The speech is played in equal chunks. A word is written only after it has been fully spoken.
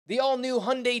The all-new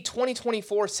Hyundai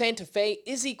 2024 Santa Fe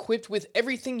is equipped with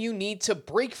everything you need to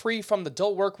break free from the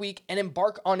dull work week and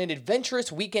embark on an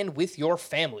adventurous weekend with your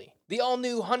family. The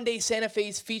all-new Hyundai Santa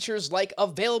Fe's features like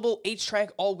available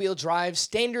H-Track all-wheel drive,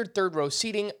 standard third-row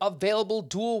seating, available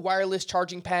dual wireless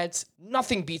charging pads.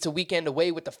 Nothing beats a weekend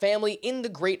away with the family in the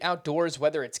great outdoors,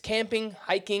 whether it's camping,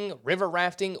 hiking, river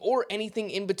rafting, or anything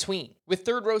in between. With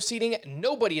third-row seating,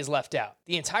 nobody is left out.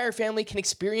 The entire family can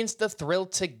experience the thrill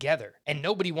together, and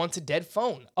nobody wants a dead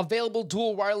phone. Available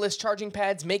dual wireless charging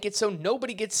pads make it so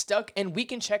nobody gets stuck, and we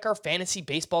can check our fantasy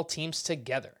baseball teams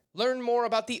together. Learn more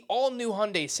about the all-new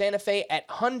Hyundai Santa Fe at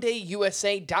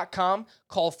HyundaiUSA.com.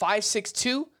 Call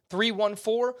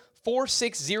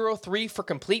 562-314-4603 for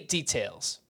complete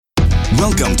details.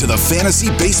 Welcome to the Fantasy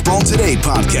Baseball Today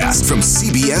podcast from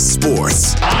CBS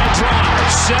Sports. High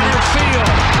drive, center field,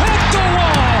 hit the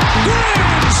wall,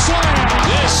 grand slam.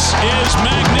 This is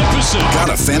magnificent. Got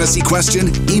a fantasy question?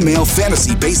 Email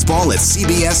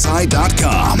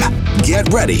fantasybaseball@cbsi.com. Get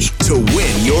ready to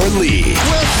win your league.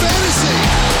 Where fantasy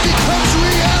becomes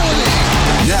reality.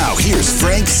 Now here's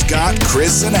Frank, Scott,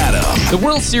 Chris, and Adam. The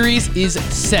World Series is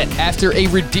set. After a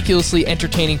ridiculously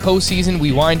entertaining postseason,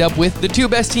 we wind up with the two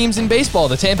best teams in baseball,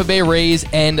 the Tampa Bay Rays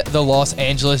and the Los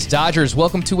Angeles Dodgers.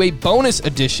 Welcome to a bonus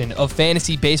edition of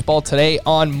Fantasy Baseball Today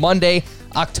on Monday,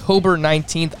 October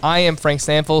 19th. I am Frank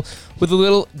Stanfield with a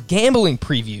little gambling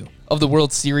preview of the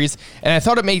World Series, and I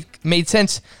thought it made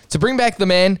sense to bring back the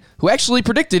man who actually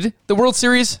predicted the World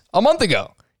Series a month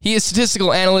ago. He is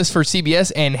statistical analyst for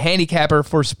CBS and handicapper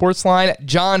for Sportsline,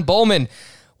 John Bollman.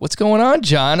 What's going on,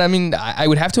 John? I mean, I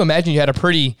would have to imagine you had a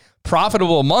pretty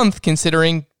profitable month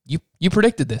considering you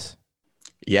predicted this.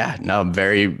 Yeah, no, I'm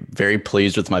very, very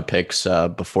pleased with my picks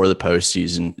before the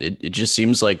postseason. It just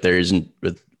seems like there isn't,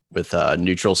 with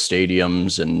neutral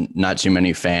stadiums and not too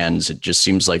many fans, it just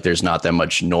seems like there's not that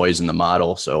much noise in the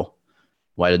model. So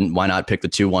why not pick the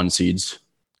 2-1 seeds?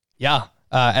 Yeah,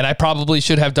 and I probably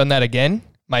should have done that again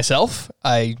myself.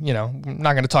 I'm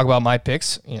not going to talk about my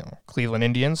picks. Cleveland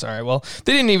Indians. All right, well,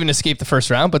 they didn't even escape the first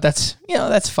round, but that's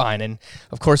fine. And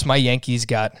of course, my Yankees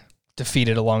got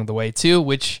defeated along the way too,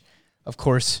 which of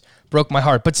course broke my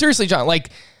heart. But seriously, John,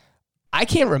 I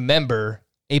can't remember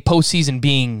a postseason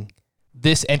being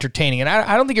this entertaining, and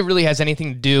I don't think it really has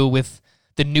anything to do with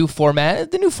the new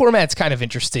format. The new format's kind of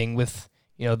interesting with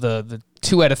the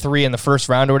 2 out of 3 in the first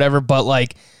round or whatever,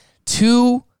 but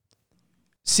two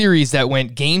series that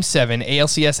went Game 7,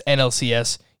 ALCS,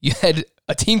 NLCS. You had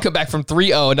a team come back from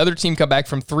 3-0, another team come back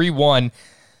from 3-1.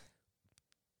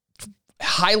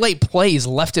 Highlight plays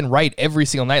left and right every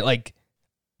single night.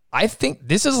 I think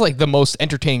this is the most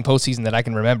entertaining postseason that I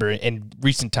can remember in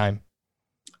recent time.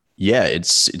 Yeah, it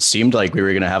seemed like we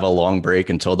were going to have a long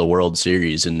break until the World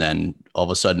Series, and then all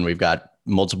of a sudden we've got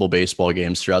multiple baseball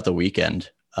games throughout the weekend.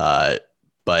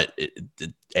 But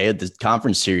the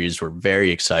conference series were very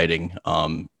exciting.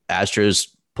 Astros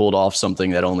pulled off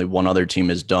something that only one other team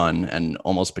has done and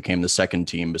almost became the second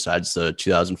team besides the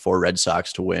 2004 Red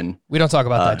Sox to win. We don't talk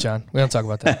about that, John. We don't talk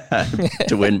about that.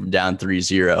 To win down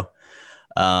 3-0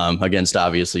 against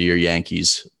obviously your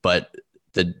Yankees. But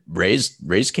the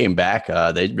Rays came back.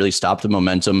 They really stopped the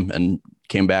momentum and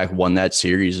came back, won that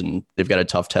series, and they've got a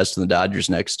tough test in the Dodgers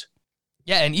next.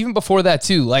 Yeah, and even before that,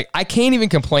 too, I can't even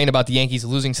complain about the Yankees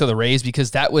losing to the Rays because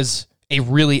that was a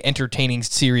really entertaining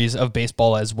series of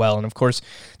baseball as well. And, of course,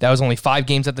 that was only 5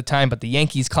 games at the time, but the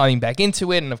Yankees climbing back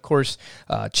into it, and, of course,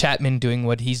 Chapman doing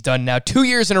what he's done now 2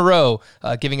 years in a row,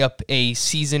 giving up a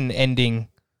season-ending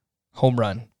home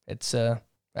run. It's all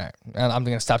right, I'm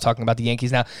going to stop talking about the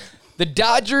Yankees now. The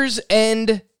Dodgers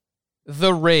and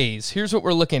the Rays. Here's what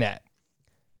we're looking at.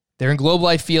 They're in Globe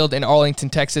Life Field in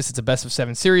Arlington, Texas. It's a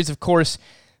best-of-7 series, of course.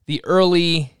 The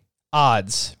early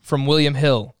odds from William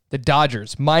Hill. The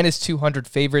Dodgers, -200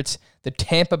 favorites. The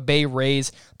Tampa Bay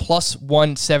Rays,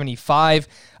 +175.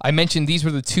 I mentioned these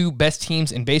were the two best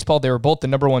teams in baseball. They were both the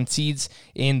number 1 seeds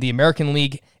in the American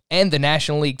League and the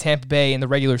National League. Tampa Bay in the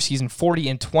regular season,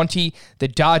 40-20. The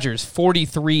Dodgers,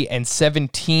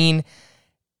 43-17.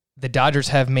 The Dodgers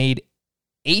have made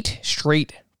 8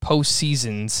 straight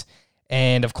postseasons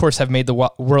and, of course, have made the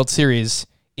World Series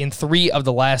in 3 of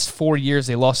the last 4 years.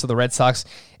 They lost to the Red Sox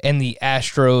and the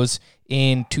Astros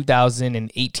in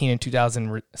 2018 and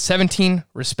 2017,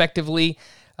 respectively.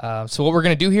 So what we're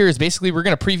going to do here is basically we're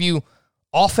going to preview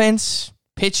offense,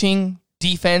 pitching,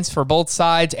 defense for both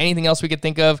sides, anything else we could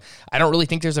think of. I don't really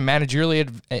think there's a managerial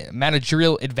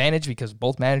advantage because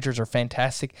both managers are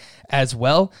fantastic as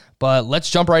well. But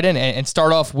let's jump right in and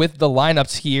start off with the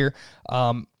lineups here.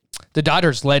 The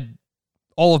Dodgers led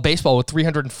all of baseball with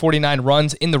 349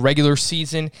 runs in the regular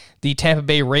season. The Tampa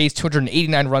Bay Rays,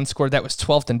 289 runs scored. That was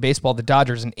 12th in baseball. The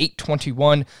Dodgers, an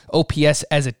 821 OPS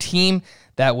as a team.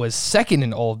 That was second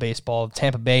in all of baseball.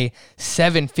 Tampa Bay,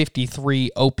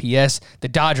 753 OPS. The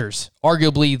Dodgers,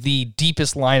 arguably the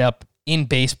deepest lineup in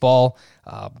baseball.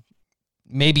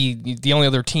 Maybe the only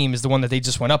other team is the one that they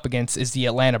just went up against is the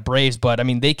Atlanta Braves, but I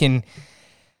mean, they can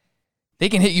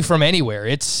hit you from anywhere.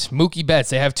 It's Mookie Betts.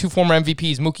 They have two former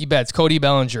MVPs, Mookie Betts, Cody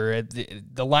Bellinger.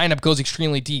 The lineup goes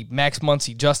extremely deep. Max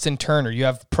Muncy, Justin Turner. You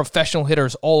have professional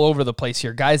hitters all over the place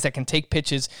here, guys that can take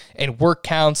pitches and work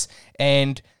counts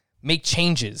and make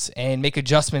changes and make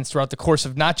adjustments throughout the course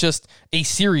of not just a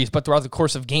series, but throughout the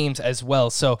course of games as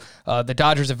well. So the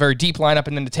Dodgers, a very deep lineup,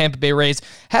 and then the Tampa Bay Rays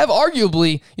have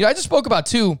arguably, I just spoke about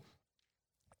two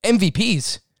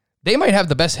MVPs. They might have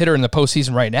the best hitter in the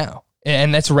postseason right now,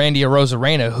 and that's Randy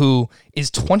Arozarena, who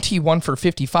is 21 for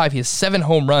 55. He has 7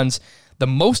 home runs, the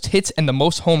most hits and the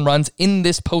most home runs in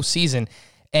this postseason,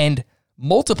 and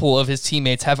multiple of his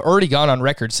teammates have already gone on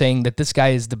record saying that this guy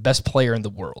is the best player in the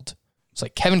world. It's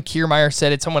like Kevin Kiermaier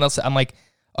said it, someone else said, I'm like,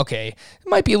 okay, it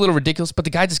might be a little ridiculous, but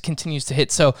the guy just continues to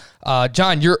hit. So,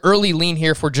 John, your early lean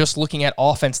here for just looking at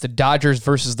offense, the Dodgers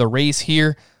versus the Rays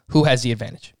here, who has the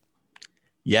advantage?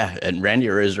 Yeah, and Randy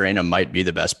Arozarena might be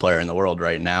the best player in the world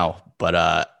right now, but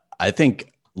I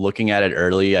think looking at it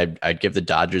early, I'd give the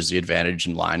Dodgers the advantage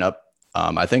in lineup.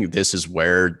 I think this is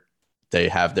where they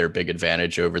have their big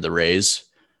advantage over the Rays.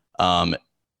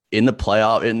 In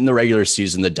the regular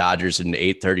season, the Dodgers had an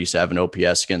 837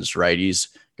 OPS against righties,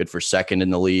 good for second in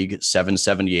the league,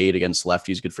 778 against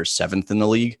lefties, good for 7th in the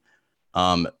league.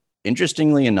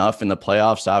 Interestingly enough, in the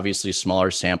playoffs, obviously smaller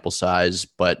sample size,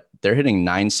 but they're hitting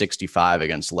 965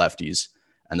 against lefties.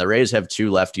 And the Rays have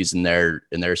 2 lefties in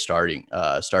their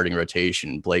starting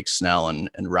rotation, Blake Snell and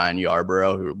Ryan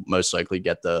Yarbrough, who most likely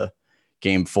get the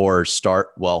Game 4 start.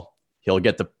 Well, he'll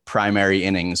get the primary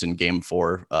innings in Game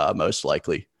 4, most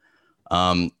likely.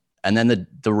 And then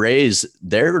the Rays,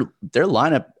 their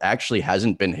lineup actually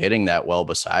hasn't been hitting that well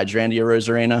besides Randy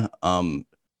Arozarena.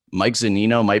 Mike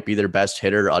Zunino might be their best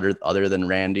hitter other than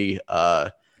Randy.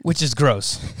 Which is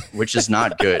gross. Which is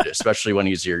not good, especially when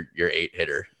he's your 8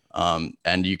 hitter.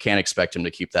 And you can't expect him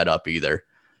to keep that up either.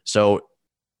 So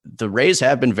the Rays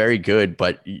have been very good,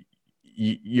 but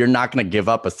you're not going to give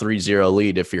up a 3-0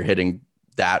 lead if you're hitting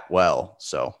that well.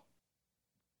 So.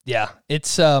 Yeah,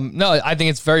 it's no, I think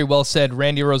it's very well said.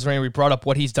 Randy Arozarena, we brought up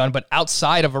what he's done, but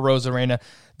outside of Arozarena,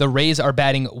 the Rays are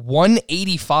batting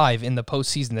 185 in the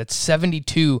postseason. That's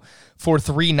 72 for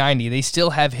 390. They still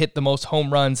have hit the most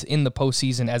home runs in the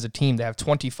postseason as a team. They have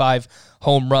 25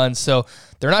 home runs, so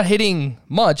they're not hitting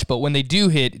much, but when they do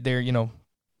hit, they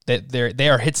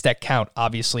are hits that count,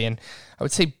 obviously. And I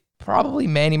would say probably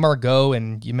Manny Margot,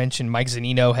 and you mentioned Mike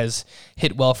Zunino has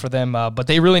hit well for them, but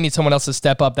they really need someone else to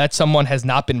step up. That someone has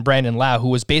not been Brandon Lau, who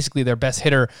was basically their best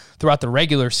hitter throughout the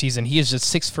regular season. He is just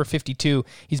 6 for 52.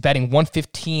 He's batting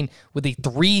 115 with a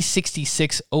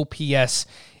 366 OPS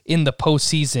in the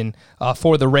postseason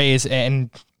for the Rays, and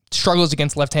struggles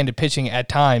against left-handed pitching at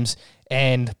times.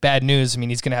 And bad news, I mean,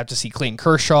 he's going to have to see Clayton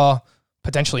Kershaw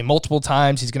potentially multiple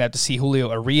times. He's going to have to see Julio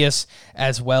Urias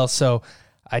as well. So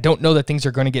I don't know that things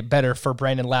are going to get better for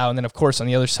Brandon Lau. And then, of course, on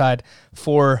the other side,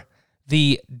 for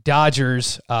the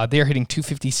Dodgers, they're hitting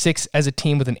 256 as a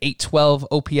team with an 812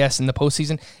 OPS in the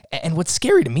postseason. And what's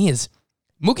scary to me is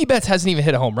Mookie Betts hasn't even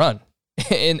hit a home run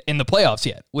in the playoffs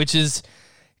yet, which is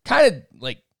kind of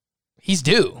like he's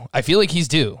due. I feel like he's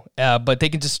due. But they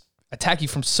can just attack you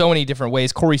from so many different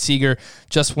ways. Corey Seager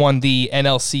just won the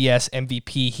NLCS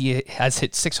MVP. He has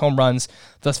hit 6 home runs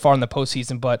thus far in the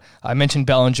postseason, but I mentioned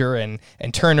Bellinger and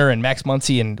Turner and Max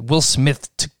Muncy, and Will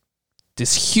Smith took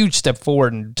this huge step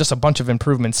forward and just a bunch of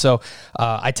improvements. So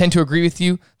I tend to agree with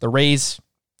you. The Rays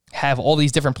have all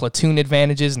these different platoon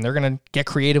advantages, and they're going to get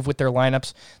creative with their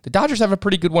lineups. The Dodgers have a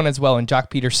pretty good one as well, in Jock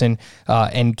Peterson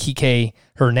and Kike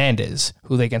Hernandez,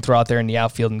 who they can throw out there in the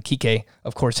outfield. And Kike,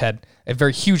 of course, had a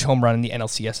very huge home run in the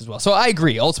NLCS as well. So I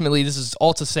agree. Ultimately, this is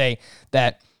all to say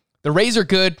that the Rays are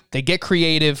good. They get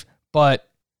creative, but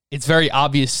it's very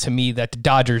obvious to me that the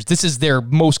Dodgers, this is their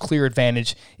most clear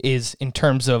advantage, is in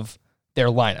terms of their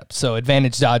lineup. So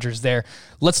advantage Dodgers there.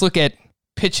 Let's look at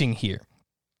pitching here.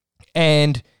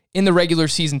 And in the regular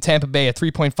season, Tampa Bay, a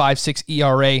 3.56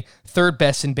 ERA, third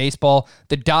best in baseball.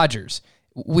 The Dodgers,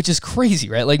 which is crazy,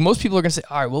 right? Like, most people are going to say,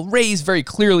 all right, well, Rays very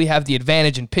clearly have the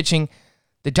advantage in pitching.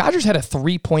 The Dodgers had a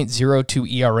 3.02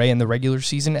 ERA in the regular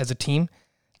season as a team.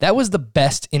 That was the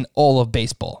best in all of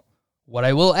baseball. What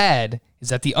I will add is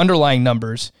that the underlying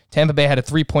numbers, Tampa Bay had a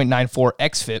 3.94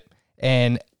 xFIP,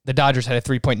 and the Dodgers had a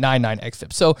 3.99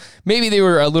 xFIP. So maybe they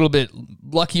were a little bit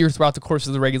luckier throughout the course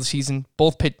of the regular season.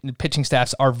 Both pitching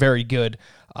staffs are very good,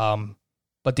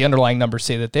 but the underlying numbers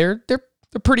say that they're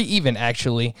pretty even,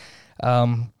 actually.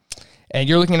 And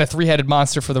you're looking at a three-headed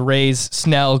monster for the Rays: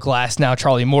 Snell, Glasnow,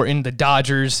 Charlie Morton. The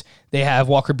Dodgers, they have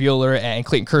Walker Buehler and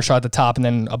Clayton Kershaw at the top, and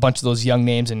then a bunch of those young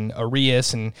names, and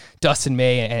Arias and Dustin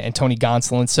May and Tony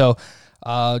Gonsolin. So,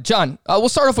 John, we'll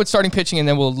start off with starting pitching, and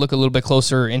then we'll look a little bit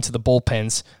closer into the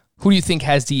bullpens. Who do you think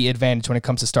has the advantage when it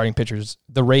comes to starting pitchers,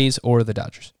 the Rays or the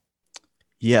Dodgers?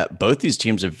 Yeah, both these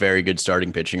teams have very good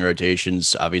starting pitching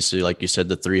rotations. Obviously, like you said,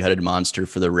 the three-headed monster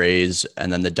for the Rays,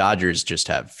 and then the Dodgers just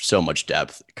have so much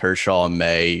depth. Kershaw,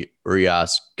 May,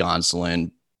 Urias, Gonsolin,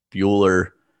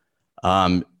 Buehler.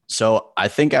 So I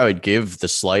think I would give the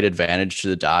slight advantage to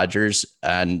the Dodgers,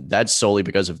 and that's solely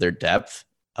because of their depth.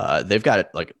 They've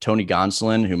got like Tony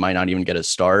Gonsolin, who might not even get a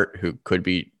start, who could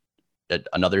be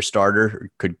another starter, who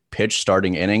could pitch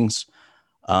starting innings.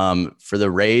 For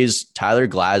the Rays, Tyler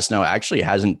Glasnow actually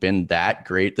hasn't been that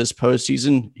great this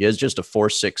postseason. He has just a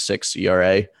 4.66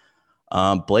 ERA.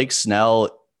 Blake Snell,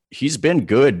 he's been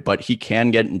good, but he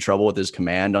can get in trouble with his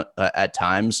command at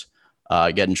times,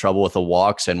 get in trouble with the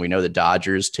walks. And we know the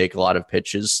Dodgers take a lot of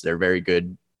pitches. They're very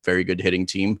good hitting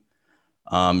team.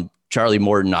 Charlie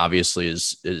Morton obviously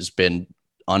has been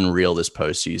unreal this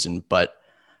postseason, but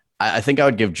I think I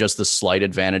would give just the slight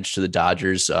advantage to the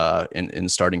Dodgers in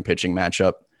starting pitching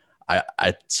matchup.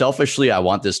 I selfishly, I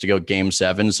want this to go Game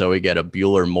 7, so we get a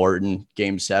Buehler Morton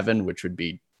Game 7, which would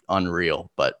be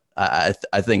unreal. But I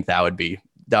think that would be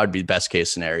best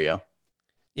case scenario.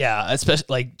 Yeah, especially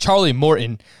like Charlie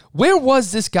Morton. Where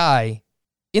was this guy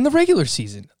in the regular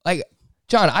season? Like,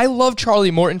 John, I love Charlie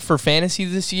Morton for fantasy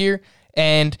this year,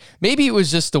 and maybe it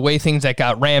was just the way things that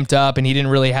got ramped up, and he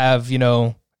didn't really have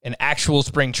an actual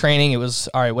spring training. It was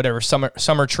all right, whatever,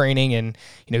 summer training, and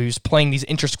he was playing these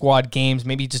inter-squad games.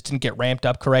 Maybe he just didn't get ramped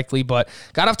up correctly, but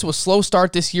got off to a slow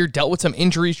start this year, dealt with some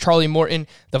injuries. Charlie Morton,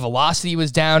 the velocity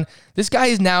was down. This guy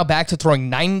is now back to throwing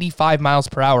 95 miles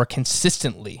per hour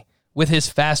consistently with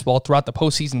his fastball throughout the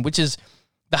postseason, which is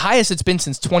the highest it's been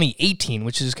since 2018,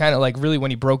 which is kind of like really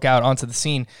when he broke out onto the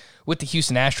scene with the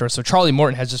Houston Astros. So Charlie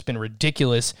Morton has just been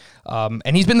ridiculous,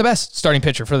 and he's been the best starting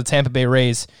pitcher for the Tampa Bay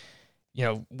Rays,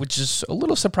 which is a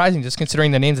little surprising just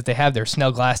considering the names that they have there: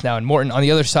 Snell, Glasnow, and Morton. On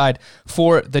the other side,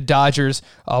 for the Dodgers,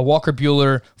 Walker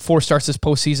Buehler, 4 starts this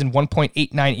postseason,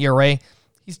 1.89 ERA.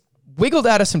 He's wiggled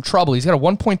out of some trouble. He's got a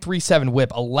 1.37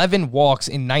 whip, 11 walks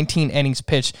in 19 innings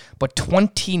pitched, but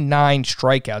 29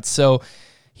 strikeouts. So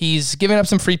he's giving up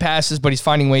some free passes, but he's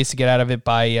finding ways to get out of it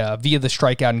by via the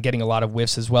strikeout and getting a lot of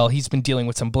whiffs as well. He's been dealing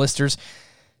with some blisters.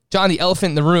 John, the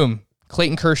elephant in the room,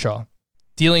 Clayton Kershaw,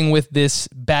 dealing with this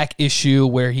back issue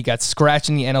where he got scratched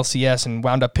in the NLCS and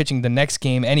wound up pitching the next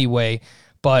game anyway,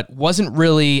 but wasn't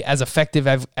really as effective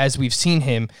as we've seen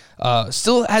him.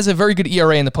 Still has a very good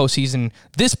ERA in the postseason,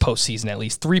 this postseason at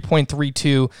least,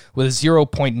 3.32 with a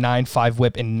 0.95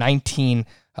 whip in 19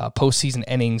 postseason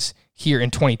innings here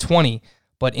in 2020.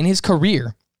 But in his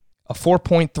career, a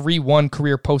 4.31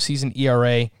 career postseason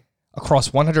ERA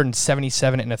across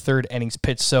 177 and a third innings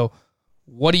pitched. So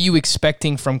what are you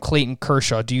expecting from Clayton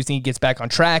Kershaw? Do you think he gets back on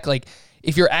track? Like,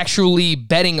 if you're actually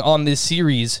betting on this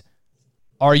series,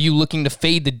 are you looking to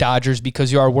fade the Dodgers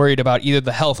because you are worried about either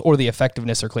the health or the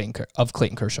effectiveness of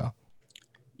Clayton Kershaw?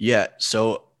 Yeah,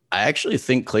 so I actually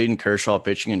think Clayton Kershaw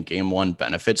pitching in Game 1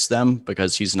 benefits them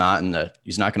because he's not going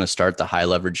to start the high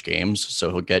leverage games. So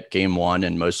he'll get Game 1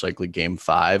 and most likely Game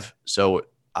 5. So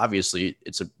obviously,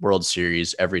 it's a World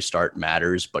Series. Every start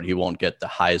matters, but he won't get the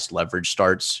highest leverage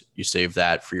starts. You save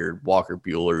that for your Walker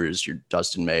Buehlers, your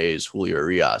Dustin Mays, Julio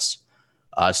Urias.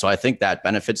 So I think that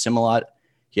benefits him a lot.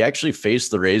 He actually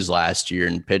faced the Rays last year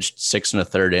and pitched 6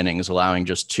 1/3 innings, allowing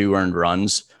just 2 earned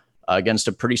runs against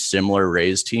a pretty similar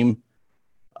Rays team.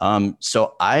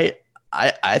 So I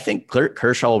think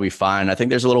Kershaw will be fine. I think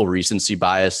there's a little recency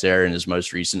bias there in his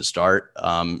most recent start.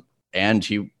 And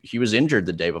he was injured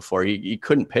the day before. He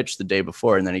couldn't pitch the day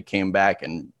before, and then he came back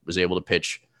and was able to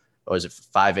pitch,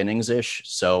 5 innings-ish?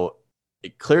 So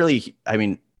clearly,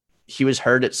 he was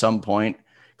hurt at some point.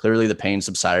 Clearly the pain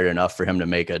subsided enough for him to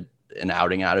make an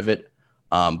outing out of it.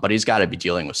 But he's got to be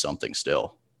dealing with something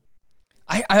still.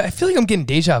 I feel like I'm getting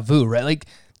deja vu, right? Like,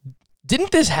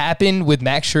 didn't this happen with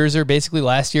Max Scherzer basically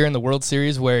last year in the World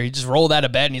Series where he just rolled out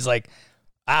of bed and he's like,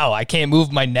 ow, I can't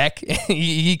move my neck.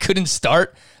 he couldn't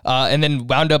start, and then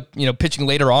wound up, pitching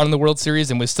later on in the World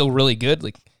Series and was still really good.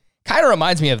 Like, kind of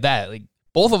reminds me of that. Like,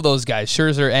 both of those guys,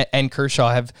 Scherzer and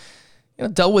Kershaw, have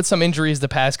dealt with some injuries the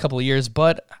past couple of years,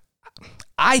 but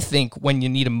I think when you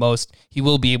need him most, he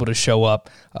will be able to show up,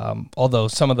 although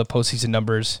some of the postseason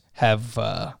numbers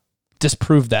have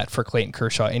disproved that for Clayton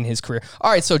Kershaw in his career.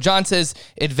 All right, so John says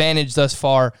advantage thus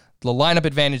far. The lineup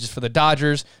advantage is for the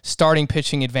Dodgers. Starting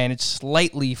pitching advantage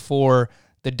slightly for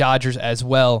the Dodgers as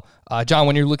well. John,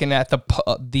 when you're looking at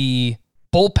the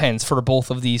bullpens for both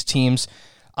of these teams,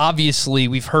 obviously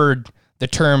we've heard the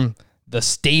term the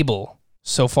stable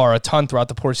so far a ton throughout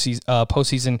the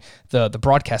postseason. The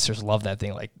broadcasters love that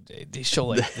thing. Like they show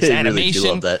like this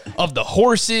animation of the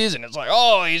horses, and it's like,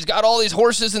 oh, he's got all these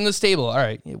horses in the stable. All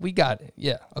right, we got it.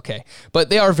 Yeah, okay. But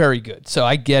they are very good, so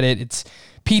I get it. It's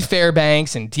Pete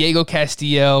Fairbanks and Diego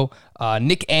Castillo.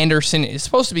 Nick Anderson is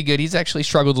supposed to be good. He's actually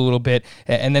struggled a little bit.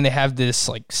 And then they have this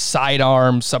like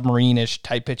sidearm, submarine-ish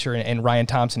type pitcher and Ryan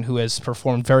Thompson, who has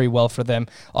performed very well for them.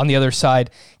 On the other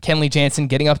side, Kenley Jansen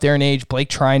getting up there in age, Blake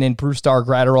Trinan, Brusdar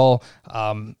Graterol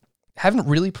haven't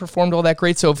really performed all that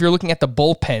great. So if you're looking at the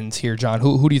bullpens here, John,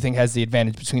 who do you think has the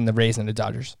advantage between the Rays and the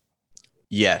Dodgers?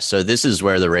 Yeah, so this is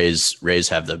where the Rays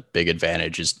have the big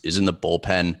advantage is in the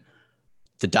bullpen.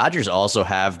 The Dodgers also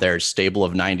have their stable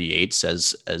of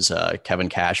 98s, as Kevin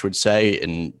Cash would say,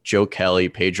 and Joe Kelly,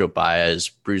 Pedro Baez,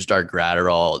 Brusdar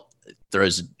Graterol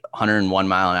throws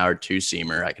 101-mile-an-hour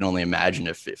two-seamer. I can only imagine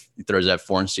if he throws that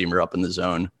four-seamer up in the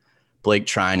zone. Blake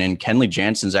Trinan, Kenley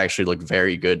Jansen's actually looked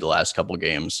very good the last couple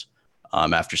games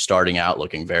after starting out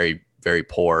looking very, very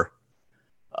poor.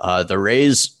 The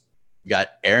Rays got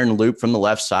Aaron Loup from the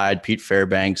left side, Pete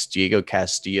Fairbanks, Diego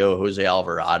Castillo, Jose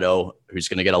Alvarado, who's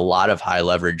going to get a lot of high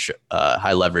leverage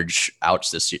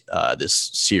outs this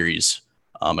series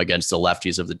against the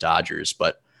lefties of the Dodgers.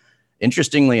 But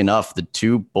interestingly enough, the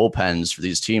two bullpens for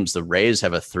these teams, the Rays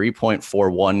have a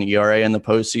 3.41 ERA in the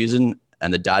postseason,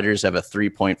 and the Dodgers have a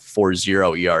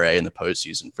 3.40 ERA in the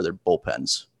postseason for their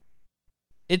bullpens.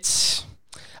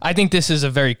 I think this is a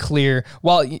very clear,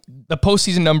 while the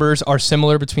postseason numbers are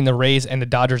similar between the Rays and the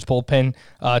Dodgers bullpen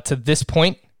to this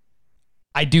point,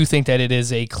 I do think that it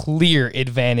is a clear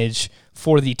advantage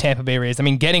for the Tampa Bay Rays. I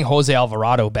mean, getting Jose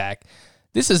Alvarado back,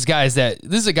 this is a guy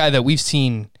that we've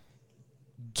seen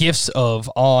gifs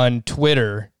of on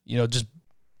Twitter, just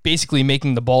basically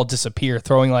making the ball disappear,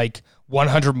 throwing like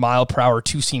 100-mile-per-hour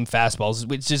two-seam fastballs,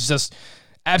 which is just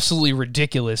absolutely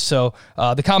ridiculous. So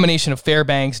the combination of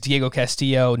Fairbanks, Diego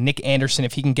Castillo, Nick Anderson,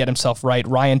 if he can get himself right,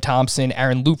 Ryan Thompson,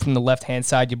 Aaron Loup from the left-hand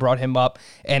side, you brought him up,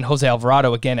 and Jose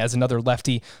Alvarado, again, as another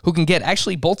lefty who can get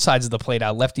actually both sides of the plate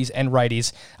out, lefties and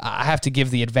righties. I have to give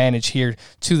the advantage here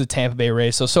to the Tampa Bay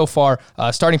Rays. So far,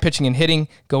 starting pitching and hitting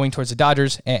going towards the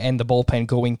Dodgers, and the bullpen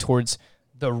going towards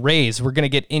the Rays. We're going to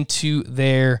get into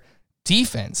their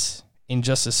defense in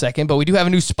just a second, but we do have a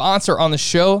new sponsor on the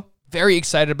show. Very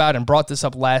excited about and brought this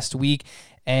up last week,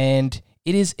 and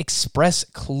it is Express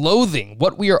Clothing.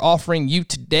 What we are offering you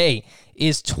today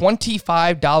is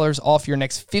 $25 off your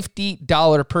next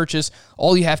 $50 purchase.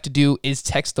 All you have to do is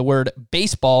text the word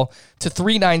baseball to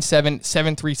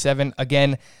 397-737.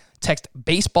 Again, text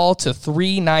baseball to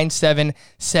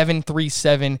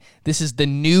 397-737. This is the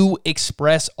new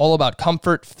Express, all about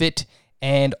comfort, fit,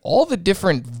 and all the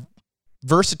different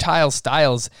versatile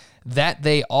styles that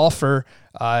they offer.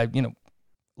 A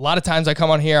lot of times I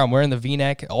come on here, I'm wearing the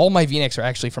V-neck. All my V-necks are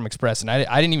actually from Express, and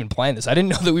I didn't even plan this. I didn't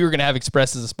know that we were going to have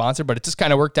Express as a sponsor, but it just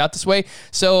kind of worked out this way.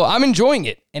 So I'm enjoying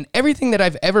it, and everything that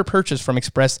I've ever purchased from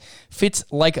Express fits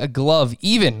like a glove,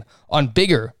 even on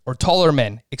bigger or taller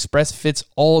men. Express fits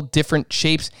all different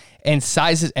shapes and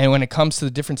sizes, and when it comes to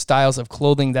the different styles of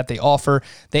clothing that they offer,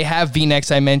 they have V-necks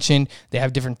I mentioned. They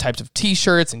have different types of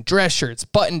t-shirts and dress shirts,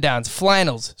 button-downs,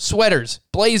 flannels, sweaters,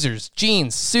 blazers,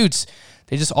 jeans, suits.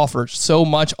 They just offer so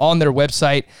much on their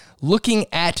website. Looking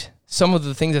at some of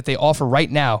the things that they offer right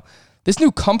now, this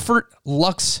new Comfort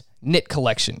Luxe knit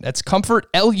collection. That's Comfort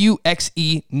Luxe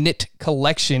knit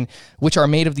collection, which are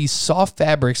made of these soft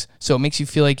fabrics, so it makes you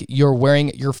feel like you're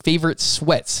wearing your favorite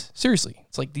sweats. Seriously,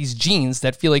 it's like these jeans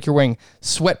that feel like you're wearing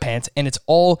sweatpants, and it's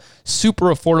all super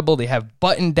affordable. They have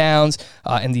button downs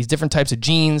and these different types of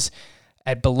jeans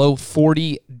at below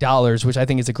 $40, which I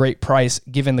think is a great price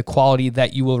given the quality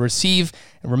that you will receive.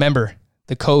 And remember,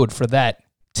 the code for that,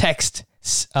 text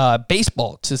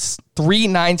baseball to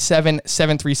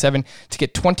 397-737 to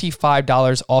get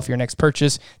 $25 off your next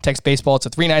purchase. Text baseball to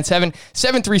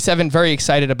 397-737. Very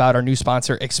excited about our new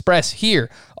sponsor, Express,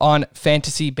 here on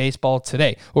Fantasy Baseball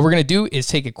Today. What we're going to do is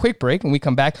take a quick break. When we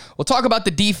come back, we'll talk about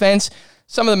the defense,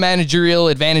 some of the managerial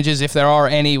advantages, if there are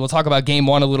any. We'll talk about Game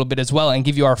 1 a little bit as well and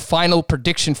give you our final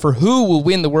prediction for who will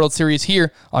win the World Series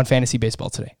here on Fantasy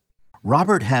Baseball Today.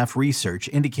 Robert Half research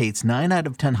indicates 9 out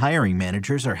of 10 hiring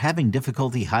managers are having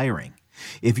difficulty hiring.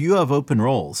 If you have open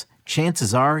roles,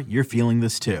 chances are you're feeling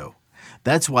this too.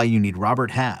 That's why you need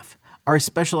Robert Half. Our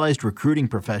specialized recruiting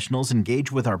professionals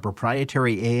engage with our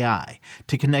proprietary AI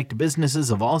to connect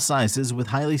businesses of all sizes with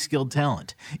highly skilled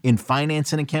talent in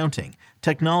finance and accounting,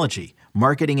 technology,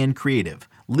 marketing and creative,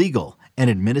 legal, and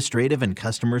administrative and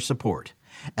customer support.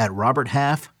 At Robert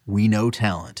Half, we know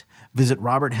talent. Visit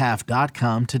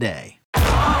roberthalf.com today.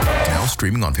 Now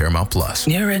streaming on Paramount Plus.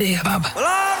 You ready, Bob? Well, all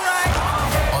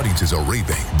right. Audiences are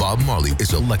raving. Bob Marley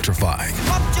is electrifying.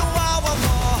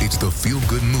 It's the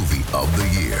feel-good movie of the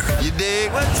year. You dig?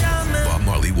 Bob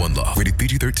Marley, One Love. Rated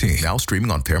PG-13. Now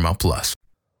streaming on Paramount Plus.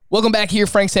 Welcome back here.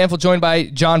 Frank Stanfield joined by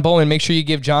John Bollman. Make sure you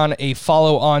give John a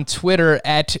follow on Twitter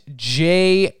at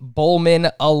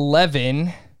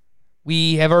jbollman11.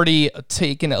 We have already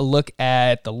taken a look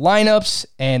at the lineups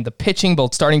and the pitching,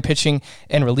 both starting pitching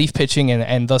and relief pitching,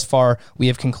 and thus far we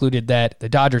have concluded that the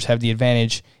Dodgers have the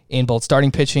advantage in both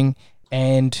starting pitching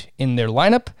and in their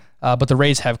lineup. But the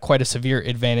Rays have quite a severe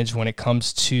advantage when it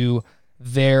comes to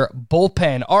their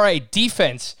bullpen. All right,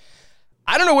 defense.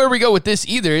 I don't know where we go with this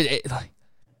either.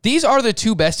 These are the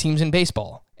two best teams in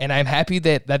baseball, and I'm happy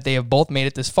that they have both made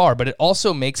it this far, but it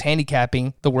also makes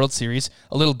handicapping the World Series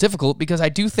a little difficult because I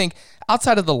do think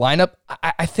outside of the lineup,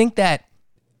 I think that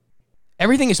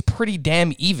everything is pretty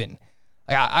damn even.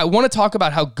 I want to talk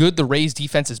about how good the Rays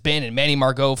defense has been and Manny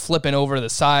Margot flipping over the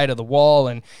side of the wall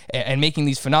and making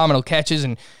these phenomenal catches,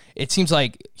 and it seems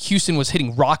like Houston was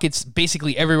hitting rockets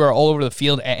basically everywhere all over the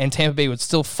field, and Tampa Bay was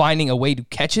still finding a way to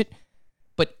catch it.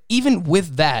 But even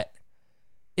with that,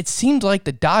 it seemed like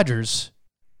the Dodgers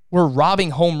were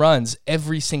robbing home runs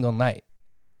every single night.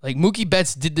 Like Mookie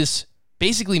Betts did this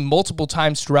basically multiple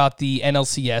times throughout the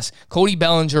NLCS. Cody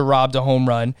Bellinger robbed a home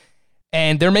run,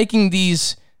 and they're making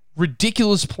these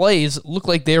ridiculous plays look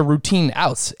like they're routine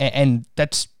outs, and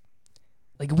that's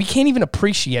like, we can't even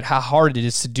appreciate how hard it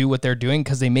is to do what they're doing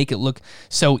because they make it look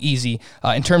so easy.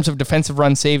 In terms of defensive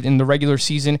runs saved in the regular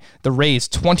season, the Rays,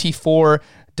 24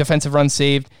 defensive runs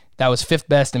saved. That was fifth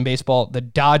best in baseball. The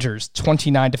Dodgers,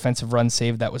 29 defensive runs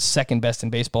saved. That was second best in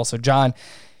baseball. So, John,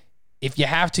 if you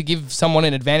have to give someone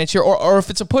an advantage here, or if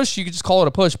it's a push, you could just call it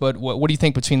a push. But what do you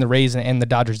think between the Rays and the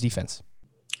Dodgers defense?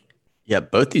 Yeah,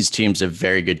 both these teams have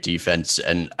very good defense,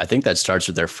 and I think that starts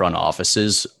with their front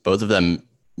offices. Both of them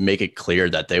make it clear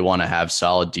that they want to have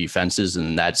solid defenses,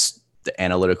 and that's the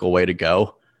analytical way to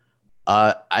go.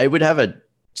 I would have a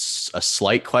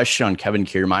slight question on Kevin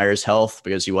Kiermaier's health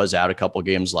because he was out a couple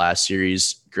games last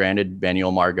series. Granted,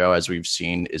 Manuel Margot, as we've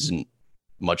seen, isn't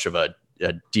much of a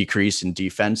decrease in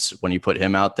defense when you put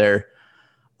him out there.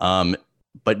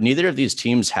 But neither of these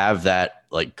teams have that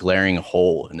like glaring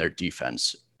hole in their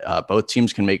defense. Both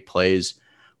teams can make plays.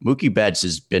 Mookie Betts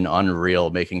has been unreal,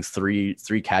 making three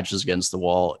catches against the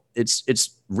wall.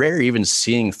 It's rare even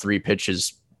seeing three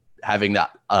pitches having that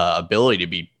ability to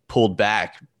be pulled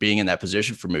back, being in that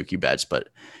position for Mookie Betts. But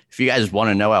if you guys want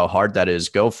to know how hard that is,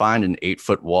 go find an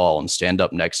 8-foot wall and stand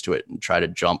up next to it and try to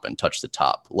jump and touch the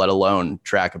top, let alone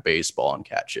track a baseball and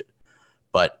catch it.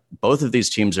 But both of these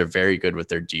teams are very good with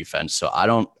their defense. So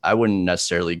I wouldn't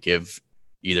necessarily give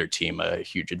either team a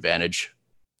huge advantage.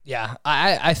 Yeah,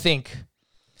 I think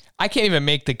I can't even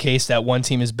make the case that one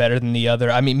team is better than the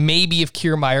other. I mean, maybe if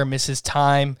Kiermaier misses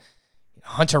time,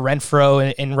 Hunter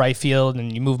Renfroe in right field,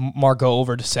 and you move Margot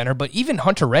over to center. But even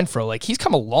Hunter Renfroe, like, he's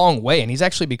come a long way, and he's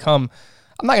actually become,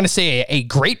 I'm not going to say a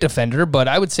great defender, but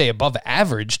I would say above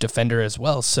average defender as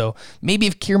well. So maybe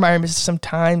if Kiermaier misses some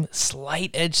time,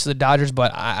 slight edge to the Dodgers,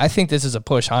 but I think this is a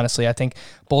push, honestly. I think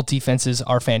both defenses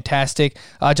are fantastic.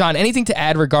 John, anything to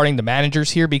add regarding the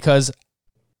managers here? Because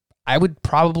I would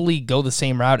probably go the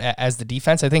same route as the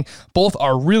defense. I think both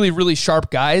are really, really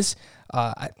sharp guys.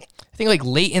 I think like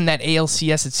late in that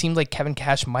ALCS, it seemed like Kevin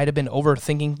Cash might have been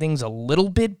overthinking things a little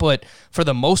bit, but for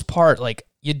the most part, like,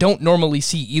 you don't normally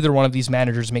see either one of these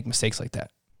managers make mistakes like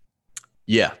that.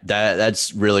 Yeah,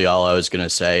 that's really all I was going to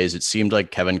say is it seemed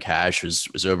like Kevin Cash was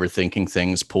overthinking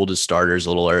things, pulled his starters a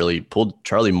little early, pulled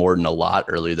Charlie Morton a lot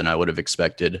earlier than I would have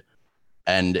expected.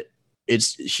 And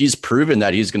he's proven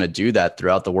that he's going to do that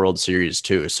throughout the World Series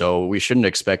too. So we shouldn't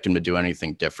expect him to do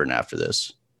anything different after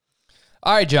this.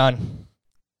 All right, John,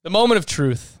 the moment of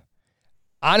truth.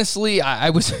 Honestly, I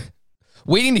was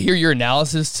waiting to hear your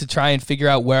analysis to try and figure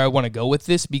out where I want to go with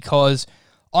this, because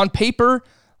on paper,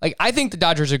 like, I think the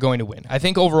Dodgers are going to win. I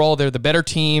think overall they're the better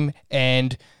team,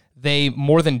 and they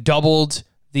more than doubled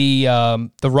the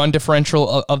run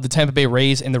differential of the Tampa Bay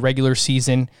Rays in the regular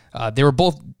season. They were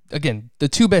both, again, the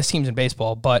two best teams in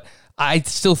baseball, but I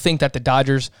still think that the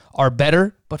Dodgers are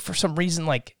better. But for some reason,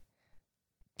 like,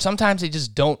 sometimes they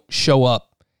just don't show up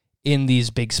in these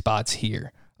big spots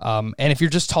here. And if you're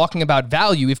just talking about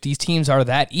value, if these teams are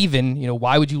that even,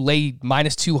 why would you lay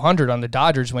minus 200 on the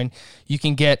Dodgers when you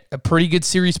can get a pretty good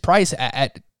series price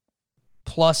at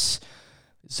plus,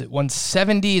 is it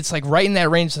 170? It's like right in that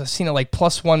range. I've seen it like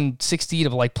plus 160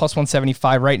 to like plus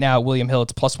 175 right now at William Hill.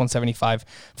 It's plus 175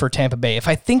 for Tampa Bay. If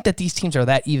I think that these teams are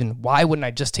that even, why wouldn't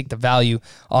I just take the value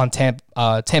on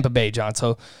Tampa Bay, John?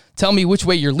 So tell me which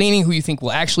way you're leaning, who you think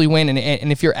will actually win,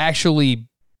 and if you're actually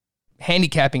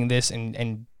handicapping this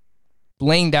and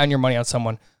laying down your money on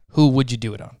someone, who would you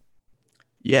do it on?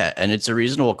 Yeah, and it's a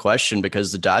reasonable question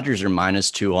because the Dodgers are minus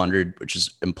 200, which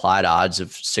is implied odds of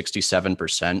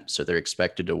 67%. So they're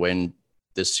expected to win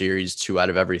this series 2 out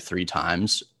of every 3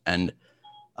 times. And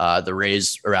the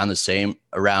Rays around the same,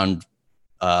 around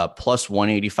plus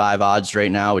 185 odds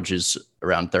right now, which is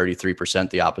around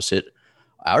 33% the opposite.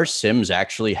 Our Sims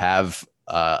actually have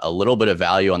a little bit of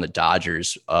value on the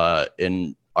Dodgers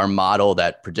in our model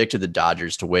that predicted the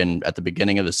Dodgers to win at the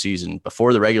beginning of the season,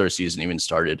 before the regular season even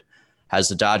started, has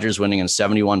the Dodgers winning in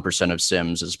 71% of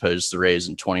Sims as opposed to the Rays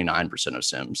in 29% of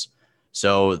Sims.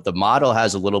 So the model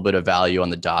has a little bit of value on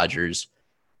the Dodgers.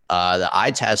 The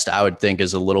eye test, I would think,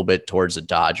 is a little bit towards the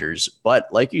Dodgers. But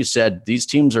like you said, these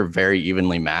teams are very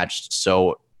evenly matched.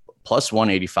 So plus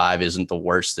 185 isn't the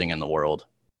worst thing in the world.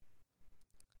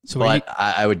 So but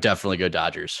I would definitely go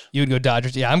Dodgers. You would go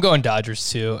Dodgers? Yeah, I'm going Dodgers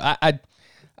too.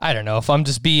 I don't know if I'm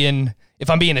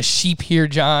being a sheep here,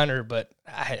 John, but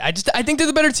I think they're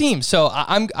the better team. So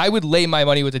I would lay my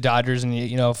money with the Dodgers, and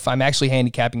if I'm actually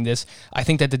handicapping this, I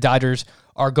think that the Dodgers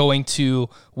are going to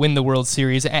win the World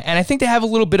Series, and I think they have a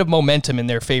little bit of momentum in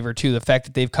their favor too. The fact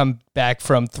that they've come back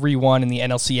from 3-1 in the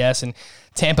NLCS and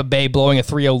Tampa Bay blowing a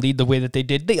 3-0 lead the way that they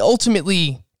did, they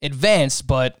ultimately advanced,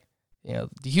 but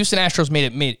the Houston Astros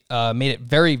made it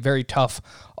very, very tough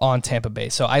on Tampa Bay.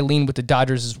 So I lean with the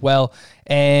Dodgers as well.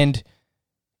 And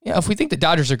if we think the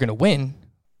Dodgers are going to win,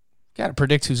 got to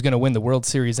predict who's going to win the World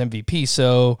Series MVP.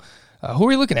 So who are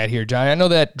we looking at here, John? I know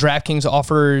that DraftKings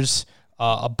offers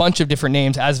a bunch of different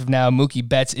names. As of now, Mookie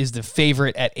Betts is the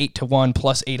favorite at 8-1,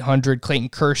 plus 800. Clayton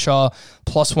Kershaw,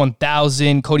 plus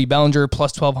 1,000. Cody Bellinger,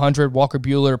 plus 1,200. Walker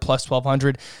Buehler, plus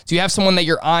 1,200. Do you have someone that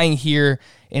you're eyeing here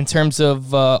in terms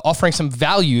of offering some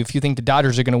value if you think the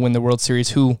Dodgers are going to win the World Series?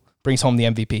 Who brings home the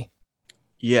MVP?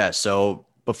 Yeah, so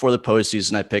before the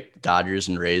postseason, I picked Dodgers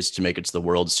and Rays to make it to the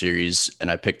World Series,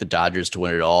 and I picked the Dodgers to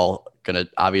win it all. Going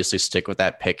to obviously stick with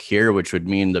that pick here, which would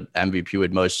mean the MVP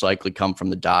would most likely come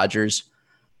from the Dodgers.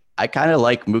 I kind of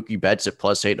like Mookie Betts at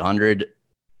plus 800.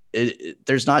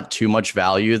 There's not too much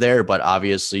value there, but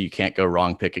obviously you can't go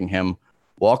wrong picking him.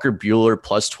 Walker Buehler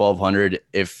plus 1,200.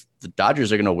 If the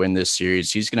Dodgers are going to win this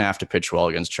series, he's going to have to pitch well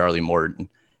against Charlie Morton.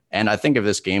 And I think if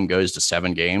this game goes to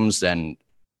 7 games, then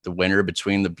the winner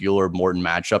between the Buehler-Morton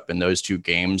matchup in those 2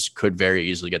 games could very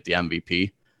easily get the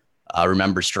MVP.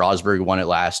 Remember, Strasburg won it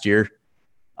last year.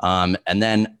 And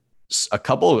then a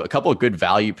couple of good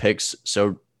value picks.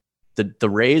 So the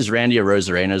Rays, Randy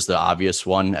Arozarena is the obvious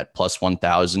one at plus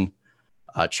 1,000.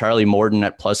 Charlie Morton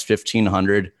at plus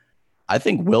 1,500. I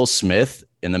think Will Smith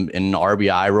in an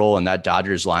RBI role in that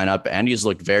Dodgers lineup, and he's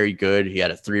looked very good. He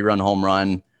had a 3-run home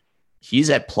run.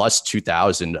 He's at plus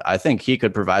 2,000. I think he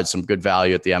could provide some good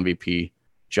value at the MVP.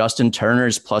 Justin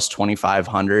Turner's plus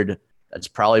 2,500. That's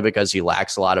probably because he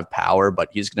lacks a lot of power, but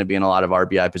he's going to be in a lot of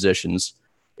RBI positions.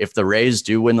 If the Rays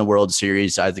do win the World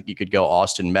Series, I think you could go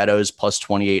Austin Meadows plus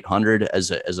 2,800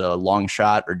 as a long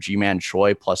shot, or G-Man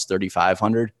Choi plus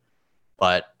 3,500.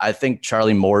 But I think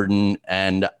Charlie Morton,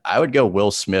 and I would go Will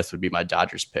Smith would be my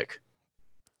Dodgers pick.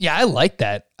 Yeah, I like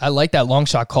that. I like that long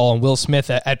shot call on Will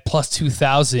Smith at plus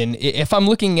 2,000. If I'm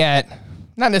looking at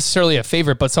not necessarily a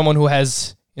favorite, but someone who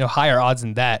has higher odds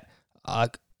than that,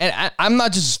 and I'm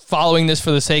not just following this for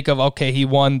the sake of, okay, he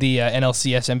won the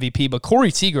NLCS MVP, but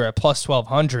Corey Seager at plus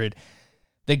 1,200,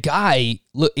 the guy,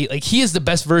 like, he is the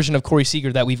best version of Corey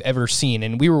Seager that we've ever seen,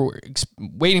 and we were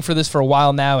waiting for this for a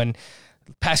while now, and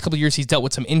past couple of years, he's dealt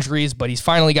with some injuries, but he's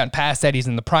finally gotten past that. He's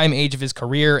in the prime age of his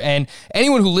career. And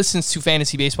anyone who listens to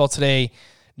Fantasy Baseball today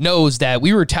knows that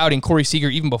we were touting Corey Seager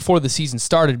even before the season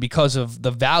started because of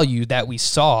the value that we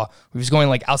saw. He was going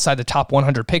like outside the top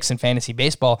 100 picks in Fantasy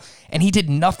Baseball, and he did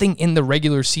nothing in the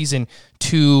regular season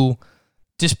to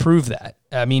disprove that.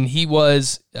 I mean, he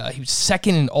was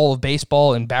second in all of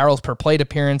baseball in barrels per plate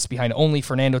appearance behind only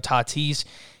Fernando Tatis.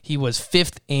 He was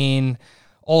 5th in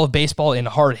all of baseball in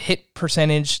hard hit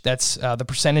percentage. That's the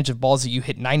percentage of balls that you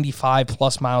hit 95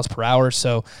 plus miles per hour.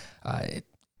 So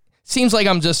seems like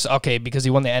I'm just, okay, because he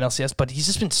won the NLCS, but he's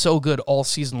just been so good all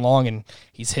season long, and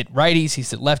he's hit righties,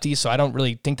 he's hit lefties, so I don't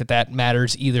really think that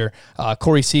matters either.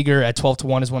 Corey Seager at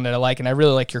 12-1 is one that I like, and I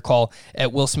really like your call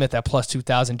at Will Smith at plus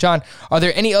 2,000. John, are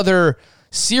there any other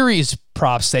series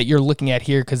props that you're looking at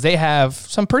here? Because they have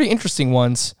some pretty interesting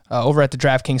ones over at the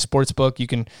DraftKings Sportsbook. You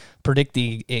can predict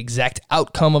the exact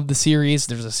outcome of the series.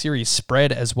 There's a series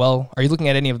spread as well. Are you looking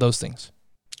at any of those things?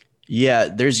 Yeah,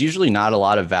 there's usually not a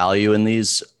lot of value in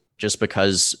these just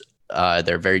because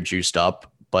they're very juiced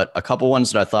up. But a couple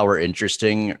ones that I thought were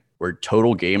interesting were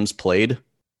total games played.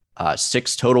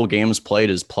 6 total games played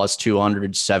is plus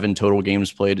 200. 7 total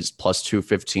games played is plus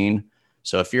 215.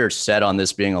 So if you're set on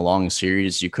this being a long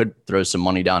series, you could throw some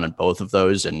money down on both of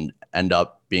those and end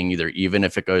up being either even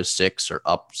if it goes 6 or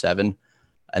up 7.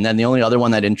 And then the only other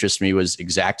one that interests me was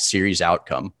exact series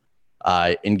outcome.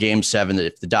 In game 7,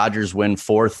 if the Dodgers win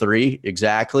 4-3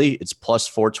 exactly, it's plus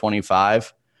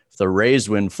 425. If the Rays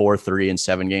win 4-3 in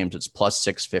 7 games, it's plus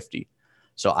 650.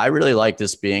 So I really like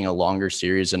this being a longer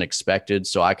series than expected.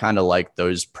 So I kind of like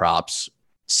those props.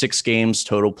 6 games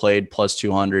total played plus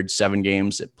 200, 7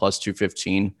 games at plus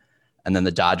 215. And then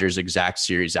the Dodgers exact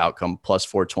series outcome plus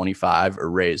 425 or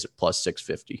Rays at plus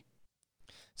 650.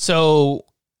 So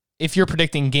if you're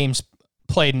predicting games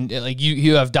played, like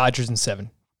you have Dodgers in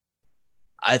 7.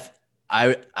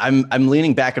 I'm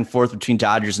leaning back and forth between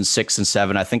Dodgers in 6 and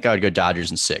 7. I think I would go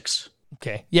Dodgers in 6.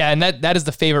 Okay. Yeah, and that is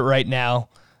the favorite right now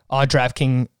on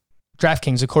DraftKings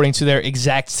according to their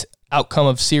exact outcome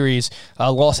of series.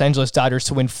 Los Angeles Dodgers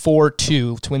to win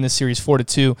 4-2, to win the series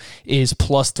 4-2 is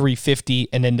plus 350,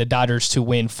 and then the Dodgers to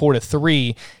win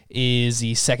 4-3 is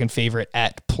the second favorite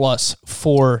at plus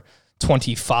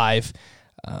 425.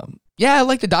 Yeah, I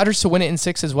like the Dodgers to win it in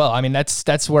 6 as well. I mean,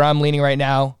 that's where I'm leaning right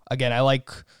now. Again, I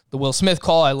like the Will Smith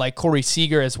call. I like Corey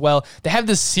Seager as well. They have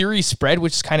this series spread,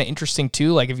 which is kind of interesting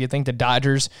too. Like if you think the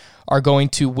Dodgers are going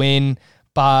to win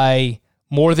by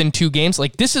more than 2 games,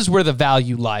 like this is where the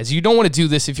value lies. You don't want to do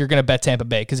this if you're going to bet Tampa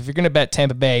Bay, because if you're going to bet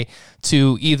Tampa Bay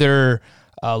to either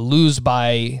lose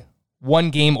by 1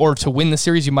 game or to win the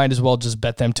series, you might as well just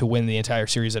bet them to win the entire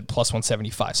series at plus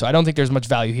 175. So I don't think there's much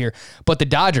value here. But the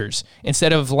Dodgers,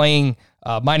 instead of laying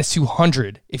minus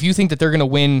 200, if you think that they're going to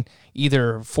win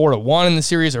either 4-1 in the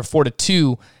series or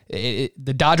 4-2,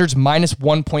 the Dodgers minus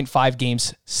 1.5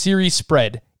 games series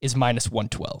spread is minus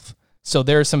 112. So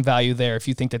there's some value there if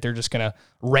you think that they're just going to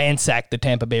ransack the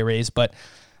Tampa Bay Rays. But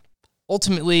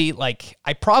ultimately, like,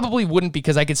 I probably wouldn't,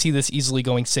 because I could see this easily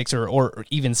going 6 or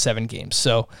even 7 games.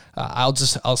 So I'll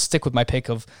stick with my pick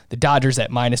of the Dodgers at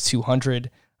minus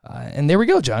 200. And there we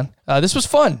go, John. This was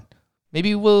fun.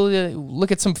 Maybe we'll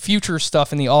look at some future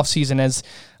stuff in the offseason as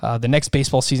the next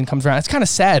baseball season comes around. It's kind of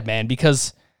sad, man,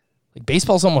 because like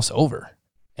baseball's almost over.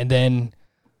 And then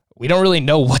we don't really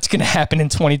know what's going to happen in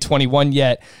 2021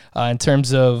 yet in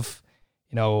terms of,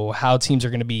 how teams are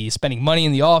going to be spending money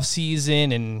in the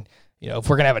offseason, and, if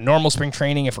we're going to have a normal spring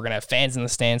training, if we're going to have fans in the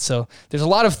stands. So there's a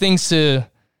lot of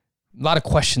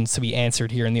questions to be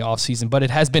answered here in the offseason, but it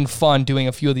has been fun doing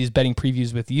a few of these betting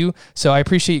previews with you. So I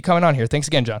appreciate you coming on here. Thanks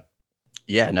again, John.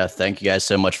 Yeah, no, thank you guys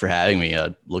so much for having me.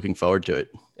 Looking forward to it.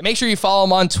 And make sure you follow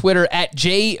him on Twitter at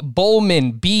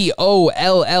jbollman,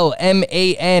 Bollman,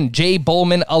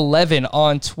 jbollman11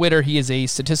 on Twitter. He is a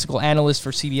statistical analyst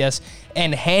for CBS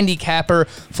and handicapper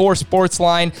for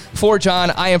Sportsline. For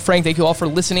John, I am Frank. Thank you all for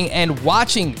listening and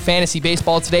watching Fantasy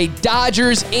Baseball today.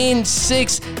 Dodgers in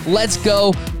 6. Let's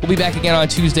go. We'll be back again on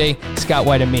Tuesday. Scott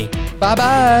White and me.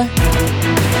 Bye-bye.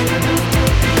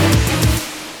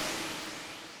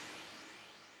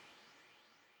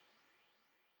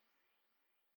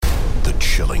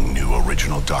 Chilling new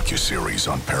original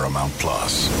docuseries on Paramount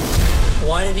Plus.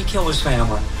 Why did he kill his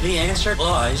family? The answer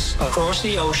lies across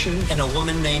the ocean in a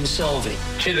woman named Sylvie.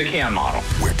 She's a Can model.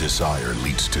 Where desire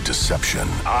leads to deception.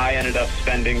 I ended up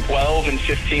spending $12,000 and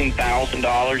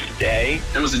 $15,000 a day.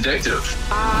 It was addictive.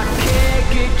 I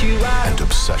can't get you out. And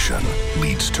obsession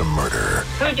leads to murder.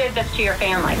 Who did this to your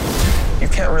family? You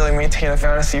can't really maintain a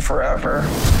fantasy forever.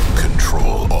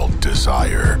 Control Alt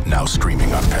Desire, now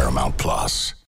streaming on Paramount Plus.